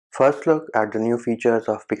First look at the new features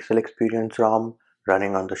of Pixel Experience ROM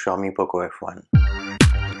running on the Xiaomi Poco F1.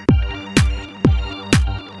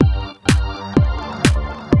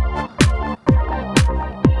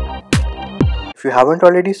 If you haven't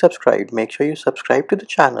already subscribed, make sure you subscribe to the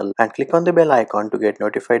channel and click on the bell icon to get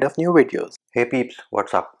notified of new videos. Hey peeps,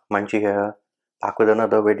 what's up? Munchie here, back with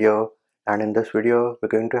another video. And in this video, we're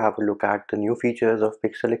going to have a look at the new features of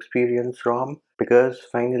Pixel Experience ROM because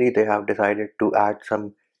finally they have decided to add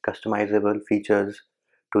some customizable features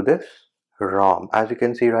to this ROM. As you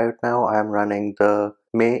can see right now, I am running the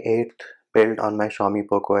May 8th build on my Xiaomi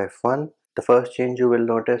Poco F1. The first change you will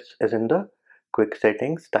notice is in the quick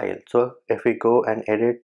settings tile. So if we go and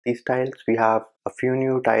edit these tiles, we have a few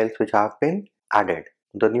new tiles which have been added.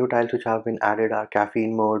 The new tiles which have been added are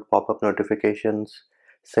caffeine mode, pop-up notifications,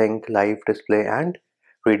 sync, live display and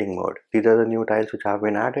reading mode. These are the new tiles which have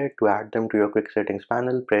been added. To add them to your quick settings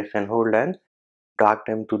panel, press and hold and drag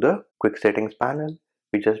them to the quick settings panel.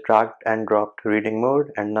 We just dragged and dropped reading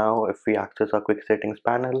mode, and now if we access our quick settings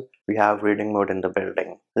panel, we have reading mode in the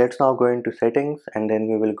building. Let's now go into settings and then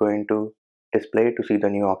we will go into display to see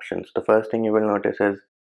the new options. The first thing you will notice is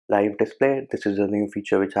live display. This is a new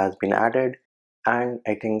feature which has been added, and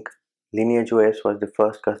I think Lineage OS was the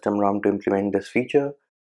first custom ROM to implement this feature.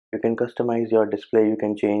 You can customize your display. You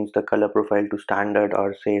can change the color profile to standard,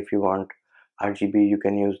 or say if you want RGB, you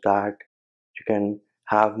can use that. You can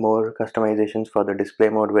have more customizations for the display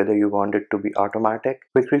mode, whether you want it to be automatic,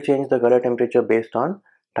 which will change the color temperature based on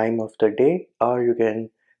time of the day, or you can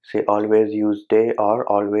say always use day or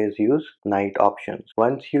always use night options.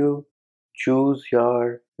 Once you choose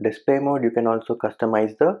your display mode, you can also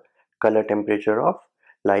customize the color temperature of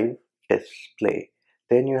live display.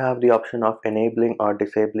 Then you have the option of enabling or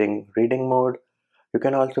disabling reading mode. You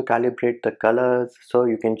can also calibrate the colors, so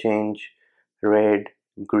you can change red,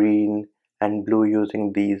 green and blue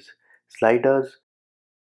using these sliders,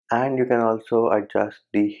 and you can also adjust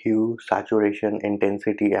the hue, saturation,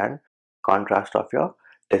 intensity and contrast of your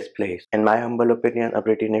displays. In my humble opinion, a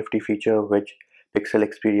pretty nifty feature which Pixel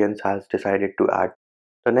Experience has decided to add.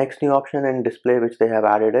 The next new option in display which they have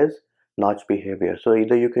added is notch behavior. So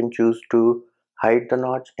either you can choose to hide the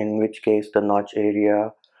notch, in which case the notch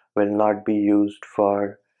area will not be used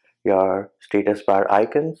for your status bar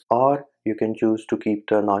icons, or you can choose to keep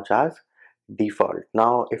the notch as default.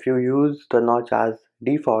 Now if you use the notch as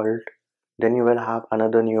default, then you will have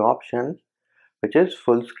another new option which is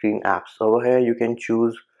full screen apps. Over here you can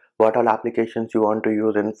choose what all applications you want to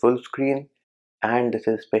use in full screen, and this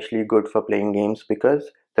is especially good for playing games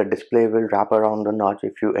because the display will wrap around the notch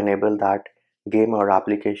if you enable that game or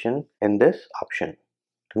application in this option.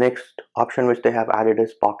 The next option which they have added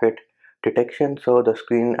is pocket detection. So the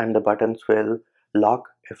screen and the buttons will lock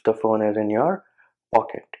if the phone is in your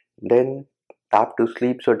pocket. Then tap to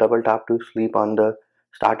sleep, so double tap to sleep on the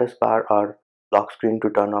status bar or lock screen to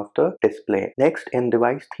turn off the display. Next, in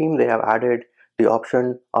device theme, they have added the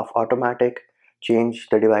option of automatic change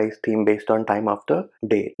the device theme based on time of the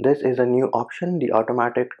day. This is a new option, the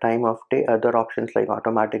automatic time of day. Other options like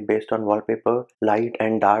automatic based on wallpaper, light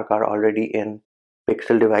and dark are already in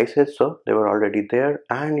Pixel devices, so they were already there.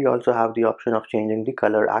 And you also have the option of changing the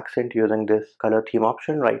color accent using this color theme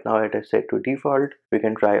option. Right now it is set to default. We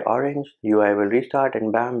can try orange, UI will restart,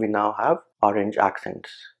 and bam, we now have orange accents.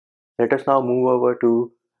 Let us now move over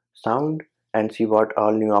to sound and see what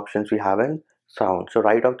all new options we have in sound. So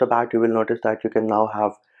right off the bat you will notice that you can now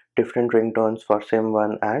have different ringtones for SIM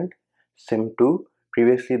 1 and SIM 2.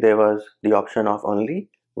 Previously there was the option of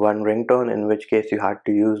only one ringtone, in which case you had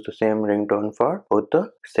to use the same ringtone for both the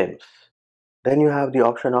SIMs. Then you have the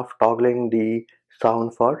option of toggling the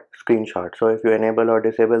sound for screenshot. So if you enable or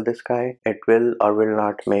disable this guy, it will or will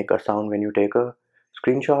not make a sound when you take a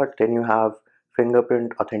screenshot. Then you have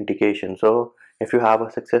fingerprint authentication. So if you have a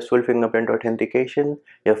successful fingerprint authentication,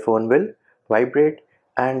 your phone will vibrate.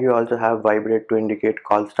 And you also have vibrate to indicate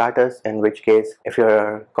call status, in which case if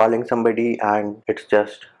you're calling somebody and it's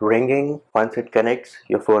just ringing, once it connects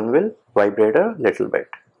your phone will vibrate a little bit.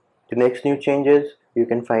 The next new changes, you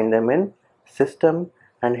can find them in system,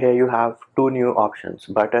 and here you have two new options,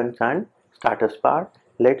 buttons and status bar.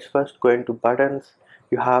 Let's first go into buttons.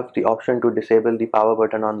 You have the option to disable the power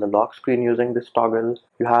button on the lock screen using this toggle.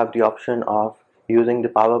 You have the option of using the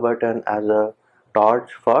power button as a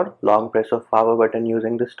torch for long press of power button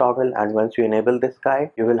using this toggle, and once you enable this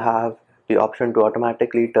guy, you will have the option to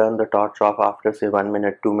automatically turn the torch off after say 1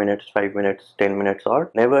 minute, 2 minutes, 5 minutes, 10 minutes,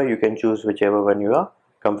 or never. You can choose whichever one you are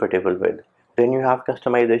comfortable with. Then you have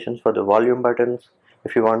customizations for the volume buttons.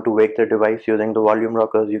 If you want to wake the device using the volume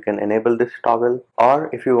rockers, you can enable this toggle, or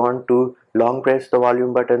if you want to long press the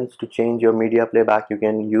volume buttons to change your media playback, you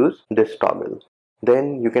can use this toggle.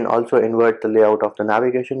 Then you can also invert the layout of the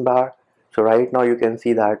navigation bar. So right now you can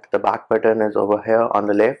see that the back button is over here on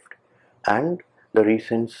the left and the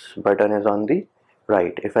recents button is on the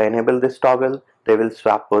right. If I enable this toggle, they will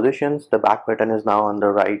swap positions. The back button is now on the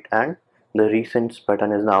right and the recents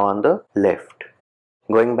button is now on the left.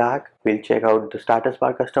 Going back, we'll check out the status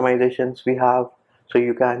bar customizations we have. So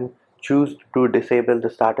you can choose to disable the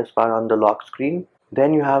status bar on the lock screen.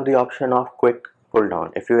 Then you have the option of quick pull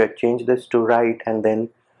down. If you change this to right and then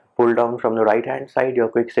pull down from the right hand side, your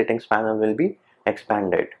quick settings panel will be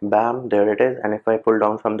expanded. Bam, there it is. And if I pull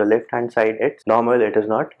down from the left hand side, it's normal, it is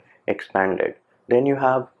not expanded. Then you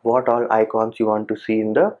have what all icons you want to see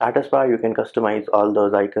in the status bar. You can customize all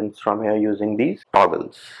those icons from here using these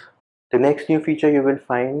toggles. The next new feature you will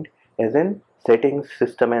find is in settings,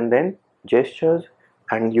 system, and then gestures,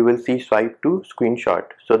 and you will see swipe to screenshot.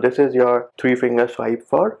 So this is your 3-finger swipe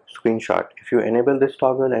for screenshot. If you enable this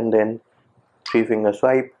toggle and then 3-finger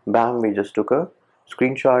swipe, bam, we just took a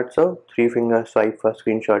screenshot. So 3-finger swipe for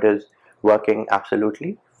screenshot is working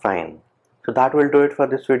absolutely fine. So that will do it for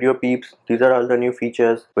this video, peeps. These are all the new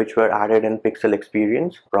features which were added in Pixel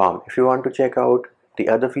Experience ROM. If you want to check out the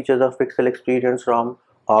other features of Pixel Experience ROM,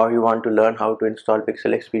 or you want to learn how to install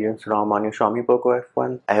Pixel Experience ROM on your Xiaomi Poco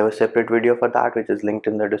F1, I have a separate video for that which is linked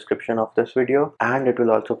in the description of this video, and it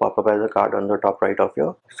will also pop up as a card on the top right of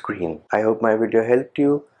your screen. I hope my video helped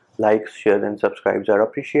you. Likes, shares and subscribes are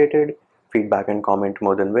appreciated. Feedback and comment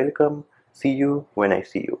more than welcome. See you when I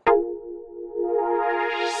see you.